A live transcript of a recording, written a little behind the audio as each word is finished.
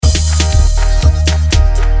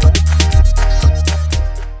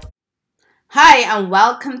Hi, and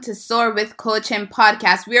welcome to Soar with Coaching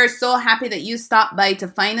podcast. We are so happy that you stopped by to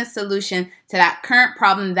find a solution to that current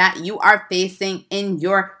problem that you are facing in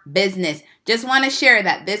your business. Just want to share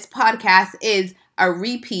that this podcast is a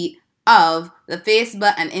repeat of the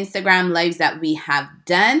Facebook and Instagram lives that we have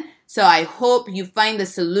done. So I hope you find the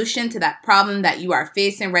solution to that problem that you are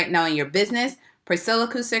facing right now in your business. Priscilla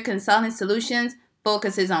Kuster Consulting Solutions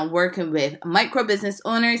focuses on working with micro business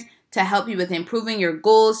owners to help you with improving your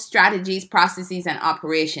goals, strategies, processes, and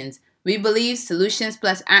operations. We believe solutions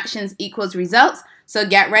plus actions equals results, so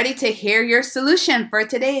get ready to hear your solution for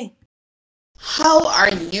today. How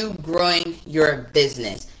are you growing your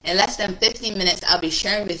business? In less than 15 minutes, I'll be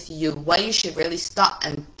sharing with you why you should really stop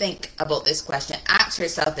and think about this question. Ask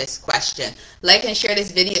yourself this question. Like and share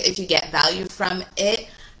this video if you get value from it.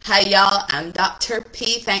 Hi y'all, I'm Dr.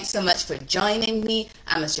 P. Thanks so much for joining me.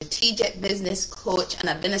 I'm a strategic business coach and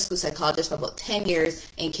I've been a school psychologist for about 10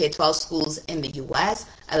 years in K-12 schools in the US.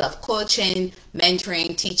 I love coaching,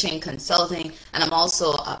 mentoring, teaching, consulting, and I'm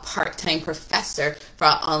also a part-time professor for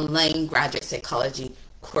online graduate psychology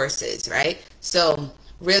courses, right? So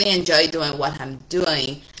really enjoy doing what I'm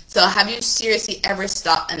doing. So have you seriously ever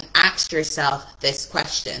stopped and asked yourself this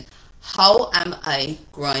question? How am I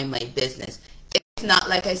growing my business? Not,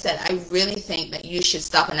 like I said, I really think that you should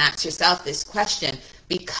stop and ask yourself this question,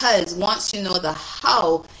 because once you know the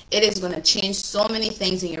how, it is going to change so many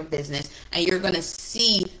things in your business, and you're going to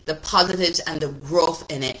see the positives and the growth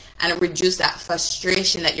in it, and reduce that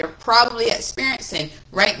frustration that you're probably experiencing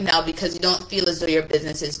right now because you don't feel as though your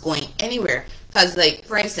business is going anywhere. Because, like,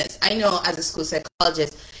 for instance, I know as a school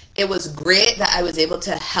psychologist, it was great that I was able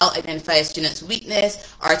to help identify a student's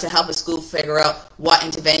weakness or to help a school figure out what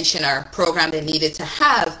intervention or program they needed to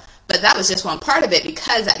have. But that was just one part of it,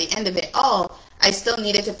 because at the end of it all, I still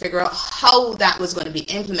needed to figure out how that was going to be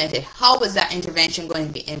implemented. How was that intervention going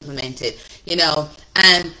to be implemented?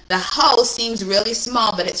 And the how seems really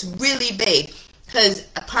small, but it's really big. Because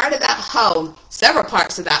a part of that how, several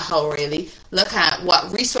parts of that how really, look at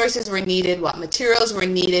what resources were needed, what materials were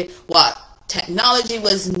needed, what technology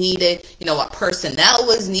was needed, what personnel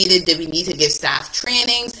was needed, did we need to give staff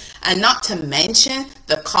trainings, and not to mention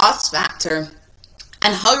the cost factor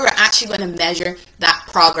and how you're actually going to measure that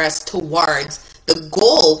progress towards the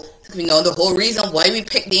goal, the whole reason why we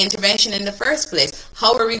picked the intervention in the first place.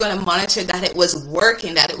 How are we going to monitor that it was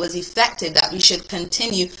working, that it was effective, that we should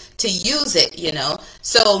continue to use it,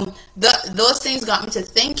 So those things got me to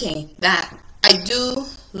thinking that I do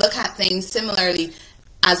look at things similarly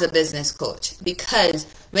as a business coach, because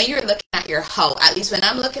when you're looking at your how, at least when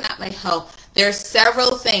I'm looking at my how, there's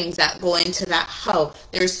several things that go into that how.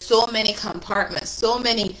 There's so many compartments, so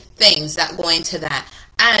many things that go into that.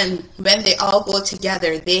 And when they all go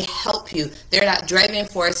together, they help you. They're that driving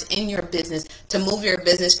force in your business to move your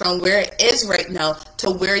business from where it is right now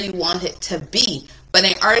to where you want it to be. But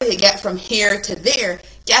in order to get from here to there,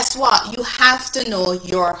 guess what? You have to know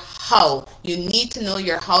your how. You need to know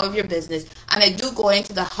your how of your business. And I do go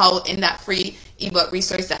into the how in that free ebook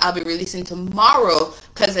resource that I'll be releasing tomorrow,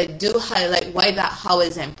 because I do highlight why that how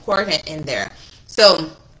is important in there. So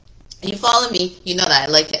you follow me, you know that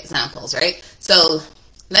I like examples, right? So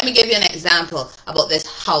let me give you an example about this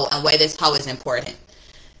how and why this how is important.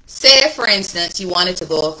 Say, for instance, you wanted to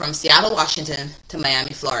go from Seattle, Washington to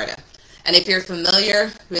Miami, Florida. And if you're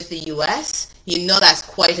familiar with the US, you know that's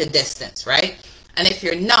quite a distance, right? And if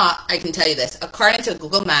you're not, I can tell you this. According to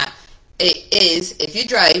Google Maps, it is, if you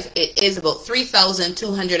drive, it is about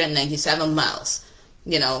 3,297 miles.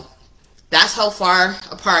 That's how far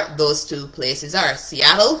apart those two places are.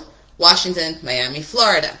 Seattle, Washington, Miami,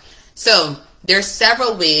 Florida. So there's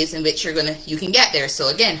several ways in which you can get there. So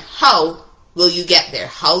again, how will you get there?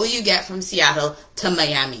 How will you get from Seattle to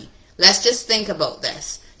Miami? Let's just think about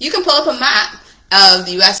this. You can pull up a map of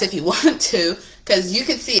the US if you want to, because you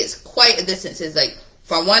can see it's quite a distance. It's like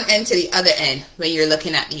from one end to the other end when you're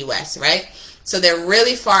looking at the US, right? So they're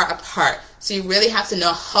really far apart. So you really have to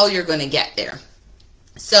know how you're going to get there.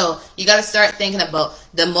 So you got to start thinking about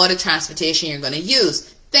the mode of transportation you're going to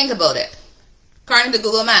use. Think about it. According to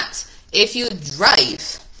Google Maps, if you drive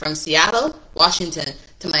from Seattle, Washington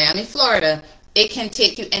to Miami, Florida, it can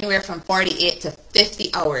take you anywhere from 48 to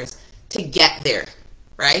 50 hours to get there,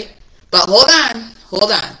 right? But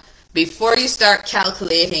hold on. Before you start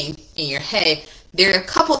calculating in your head, there are a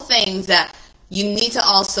couple things that you need to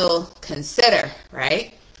also consider,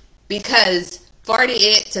 right? Because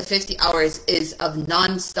 48 to 50 hours is of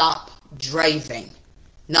non-stop driving.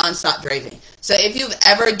 So if you've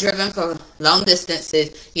ever driven for long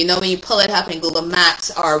distances, when you pull it up in Google Maps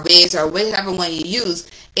or Waze or whatever one you use,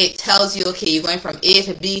 it tells you, okay, you're going from A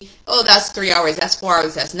to B. Oh, that's 3 hours, that's 4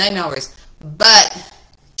 hours, that's 9 hours. But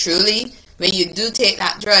truly, when you do take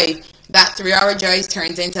that drive, that 3 hour drive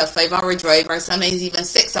turns into a 5 hour drive, or sometimes even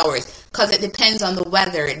 6 hours, because it depends on the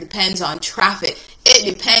weather, it depends on traffic, it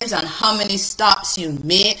depends on how many stops you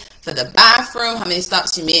made for the bathroom, how many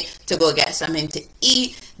stops you made to go get something to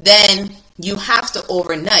eat. Then you have to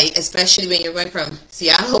overnight, especially when you're going from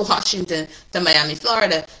Seattle, Washington to Miami,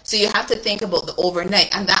 Florida. So you have to think about the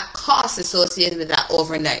overnight and that cost associated with that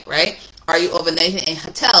overnight, right? Are you overnighting in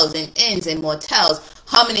hotels, in inns, in motels?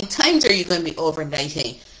 How many times are you going to be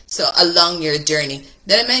overnighting? So along your journey.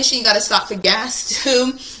 Then I mentioned you got to stop for gas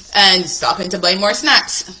too, and stopping to buy more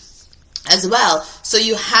snacks as well. So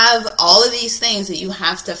you have all of these things that you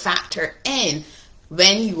have to factor in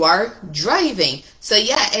when you are driving. So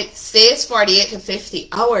yeah, it says 48 to 50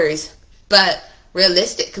 hours, but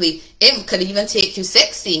realistically, it could even take you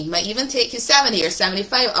 60, might even take you 70 or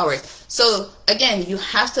 75 hours. So again, you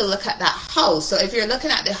have to look at that how. So if you're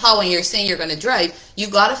looking at the how and you're saying you're going to drive, you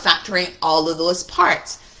got to factor in all of those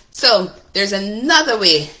parts. So there's another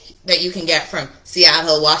way that you can get from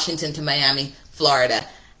Seattle, Washington to Miami, Florida,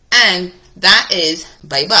 and that is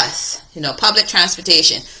by bus, public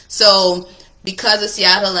transportation. So because of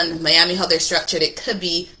Seattle and Miami, how they're structured, it could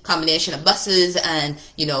be a combination of buses and,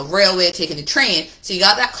 railway, taking the train. So you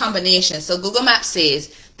got that combination. So Google Maps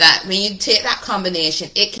says that when you take that combination,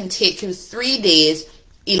 it can take you 3 days,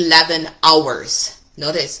 11 hours.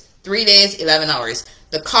 Notice, 3 days, 11 hours.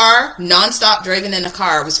 The car, non-stop driving in the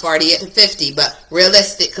car was 48 to 50, but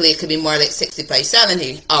realistically, it could be more like 65,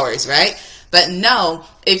 70 hours, right? But now,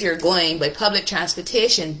 if you're going by public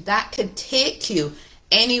transportation, that could take you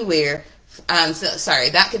anywhere.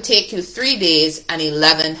 That could take you 3 days and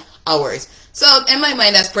 11 hours. So in my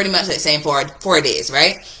mind, that's pretty much like saying 4 days,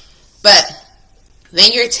 right? But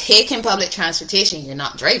when you're taking public transportation, you're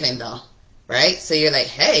not driving though, right? So you're like,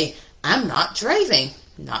 hey, I'm not driving.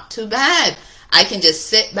 Not too bad. I can just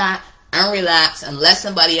sit back and relax and let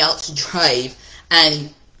somebody else drive,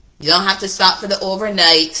 and you don't have to stop for the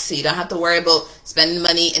overnight, so you don't have to worry about spending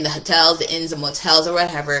money in the hotels, the inns, and motels, or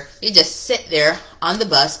whatever. You just sit there on the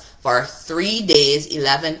bus for 3 days,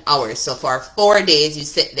 11 hours. So for 4 days, you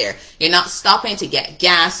sit there. You're not stopping to get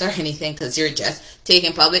gas or anything because you're just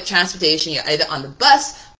taking public transportation. You're either on the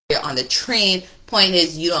bus or you're on the train. Point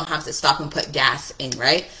is, you don't have to stop and put gas in,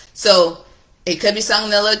 right? So it could be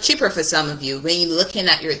something a little cheaper for some of you. When you're looking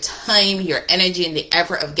at your time, your energy, and the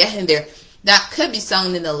effort of getting there, that could be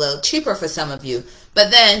something a little cheaper for some of you.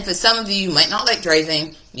 But then for some of you, you might not like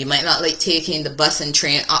driving. You might not like taking the bus and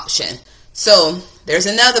train option. So there's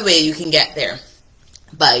another way you can get there,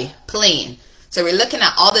 by plane. So we're looking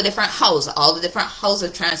at all the different hows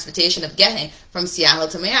of transportation of getting from Seattle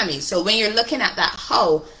to Miami. So when you're looking at that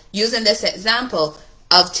how, using this example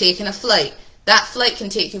of taking a flight, that flight can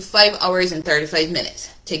take you 5 hours and 35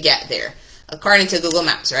 minutes to get there, according to Google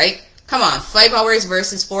Maps, right? Come on, 5 hours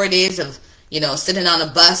versus 4 days of, sitting on a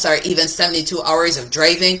bus, or even 72 hours of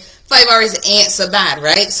driving. 5 hours ain't so bad,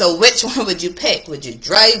 right? So which one would you pick? Would you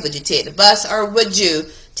drive? Would you take the bus? Or would you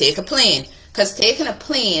take a plane? Because taking a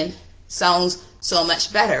plane sounds so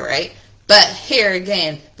much better, right? But here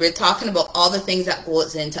again, we're talking about all the things that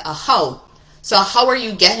goes into a how. So how are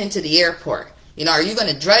you getting to the airport? Are you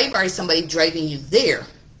going to drive, or is somebody driving you there?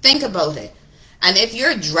 Think about it. And if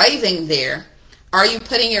you're driving there, are you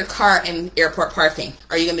putting your car in airport parking?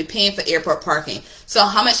 Are you going to be paying for airport parking? So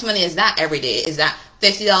how much money is that every day? Is that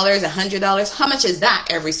 $50, $100? How much is that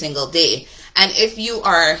every single day? And if you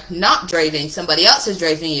are not driving, somebody else is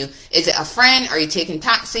driving you. Is it a friend? Are you taking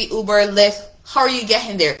taxi, Uber, Lyft? How are you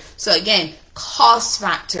getting there? So again, cost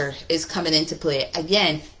factor is coming into play.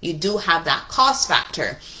 Again, you do have that cost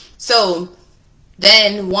factor. So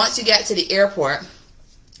then once you get to the airport,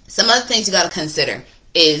 some other things you got to consider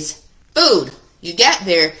is food. You get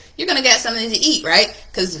there, you're going to get something to eat, right?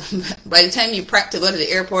 Because by the time you prep to go to the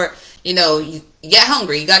airport, you get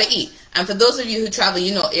hungry, you got to eat. And for those of you who travel,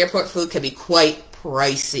 airport food can be quite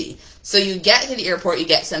pricey. So you get to the airport, you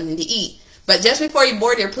get something to eat. But just before you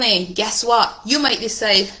board your plane, guess what? You might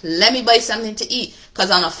decide, let me buy something to eat. Because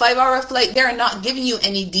on a 5-hour flight, they're not giving you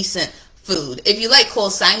any decent food. If you like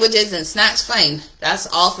cold sandwiches and snacks, fine. That's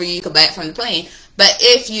all for you. You can buy it from the plane. But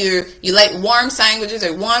if you like warm sandwiches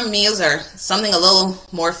or warm meals or something a little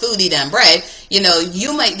more foody than bread,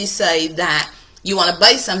 you might decide that you want to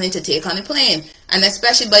buy something to take on the plane. And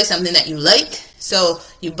especially buy something that you like. So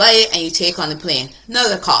you buy it and you take on the plane.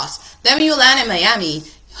 Another cost. Then when you land in Miami,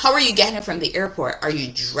 how are you getting from the airport? Are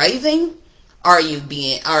you driving? Are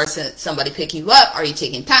somebody picking you up? Are you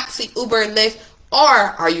taking taxi, Uber, Lyft? Or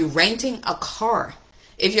are you renting a car?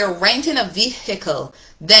 If you're renting a vehicle,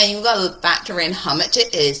 then you got to factor in how much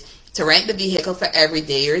it is. to rent the vehicle for every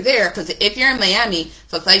day you're there. Because if you're in Miami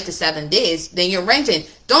for 5 to 7 days, then you're renting.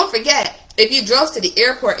 Don't forget, if you drove to the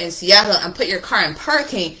airport in Seattle and put your car in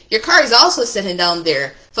parking, your car is also sitting down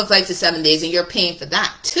there for 5 to 7 days, and you're paying for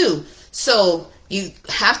that too. So you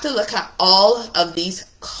have to look at all of these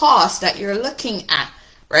costs that you're looking at,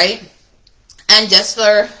 right? And just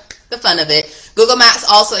for the fun of it, Google Maps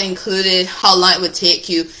also included how long it would take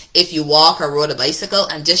you if you walk or rode a bicycle,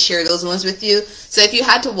 and just share those ones with you. So if you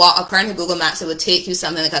had to walk, according to Google Maps, it would take you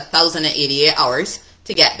something like 1,088 hours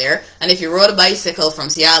to get there. And if you rode a bicycle from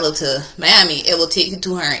Seattle to Miami, it will take you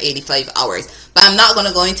 285 hours. But I'm not going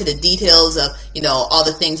to go into the details of, all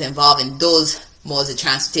the things involved in those modes of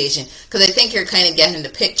transportation, because I think you're kind of getting the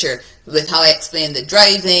picture with how I explained the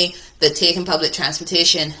driving, the taking public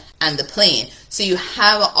transportation, and the plane. So you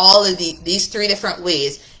have all of these 3 different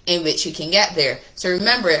ways in which you can get there. So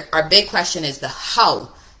remember, our big question is the how.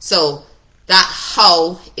 So that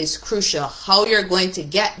how is crucial. How you're going to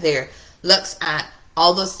get there looks at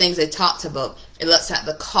all those things I talked about. It looks at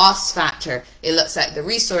the cost factor. It looks at the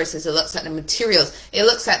resources. It looks at the materials. It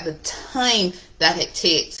looks at the time that it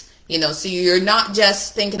takes. So you're not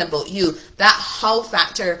just thinking about you. That how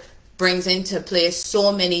factor brings into play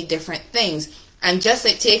so many different things. And just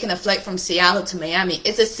like taking a flight from Seattle to Miami,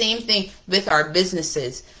 it's the same thing with our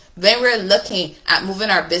businesses. When we're looking at moving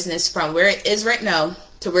our business from where it is right now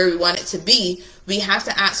to where we want it to be, we have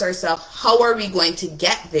to ask ourselves, how are we going to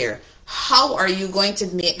get there? How are you going to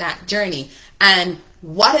make that journey? And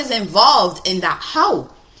what is involved in that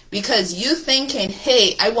how? Because you thinking,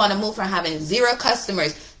 hey, I want to move from having 0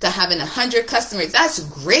 customers to having 100 customers. That's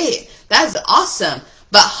great. That's awesome.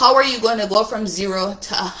 But how are you going to go from 0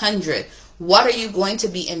 to 100? What are you going to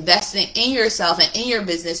be investing in yourself and in your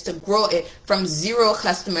business to grow it from 0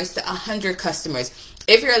 customers to 100 customers?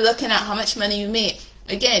 If you're looking at how much money you make,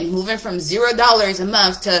 again, moving from $0 a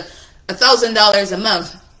month to $1,000 a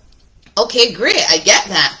month, okay, great, I get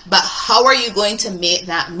that. But how are you going to make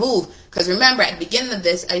that move? Because remember, at the beginning of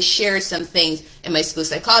this, I shared some things in my school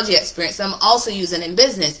psychology experience that I'm also using in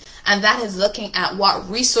business. And that is looking at what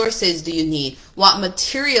resources do you need? What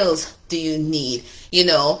materials do you need?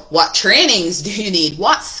 What trainings do you need?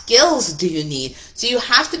 What skills do you need? So you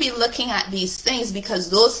have to be looking at these things, because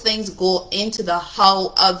those things go into the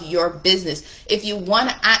how of your business. If you want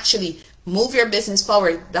to actually move your business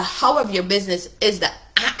forward, the how of your business is the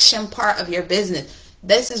action part of your business.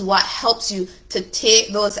 This is what helps you to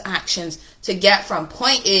take those actions to get from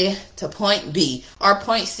point A to point B or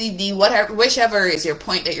point C, D, whatever, whichever is your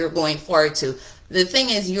point that you're going forward to. The thing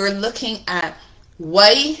is, you're looking at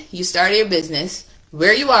why you started your business,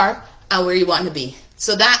 where you are, and where you want to be.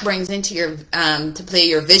 So that brings into your to play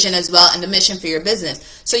your vision as well, and the mission for your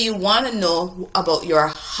business. So you want to know about your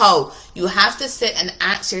how. You have to sit and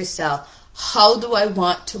ask yourself, how do I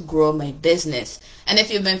want to grow my business? And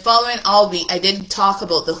if you've been following all week, I did talk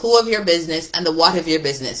about the who of your business and the what of your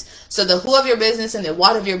business. So the who of your business and the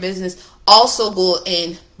what of your business also go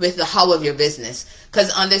in with the how of your business. Because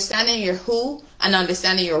understanding your who and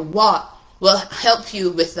understanding your what will help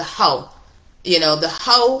you with the how. The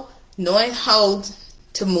how, knowing how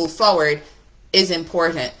to move forward is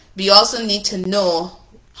important. But you also need to know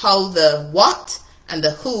how the what and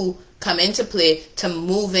the who come into play to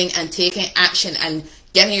moving and taking action and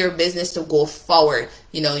getting your business to go forward.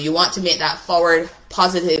 You want to make that forward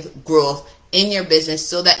positive growth in your business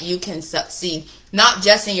so that you can succeed, not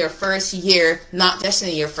just in your first year, not just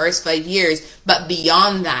in your first 5 years, but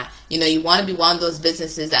beyond that. You want to be one of those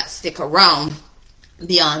businesses that stick around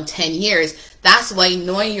beyond 10 years. That's why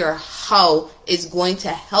knowing your how is going to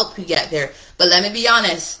help you get there. But let me be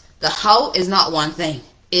honest, the how is not one thing.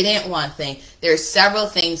 It ain't one thing. There's several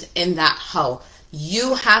things in that how.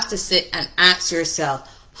 You have to sit and ask yourself,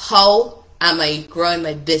 how am I growing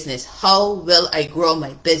my business? How will I grow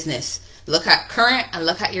my business? Look at current and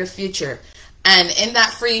look at your future. And in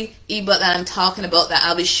that free ebook that I'm talking about that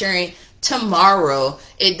I'll be sharing tomorrow,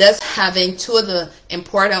 it does have in 2 of the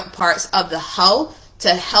important parts of the how to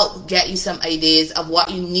help get you some ideas of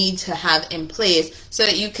what you need to have in place so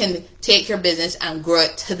that you can take your business and grow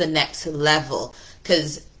it to the next level.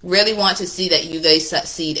 Because really want to see that you guys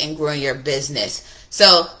succeed in growing your business.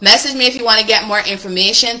 So message me if you want to get more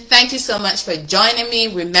information. Thank you so much for joining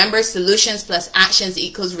me. Remember, solutions plus actions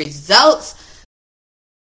equals results.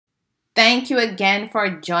 Thank you again for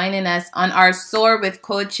joining us on our Soar with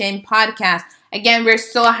Coaching podcast. Again, we're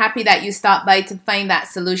so happy that you stopped by to find that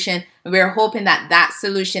solution. We're hoping that that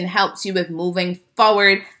solution helps you with moving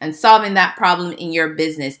forward and solving that problem in your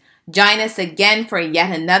business. Join us again for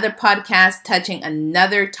yet another podcast touching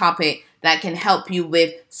another topic that can help you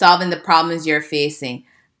with solving the problems you're facing.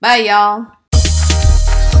 Bye, y'all.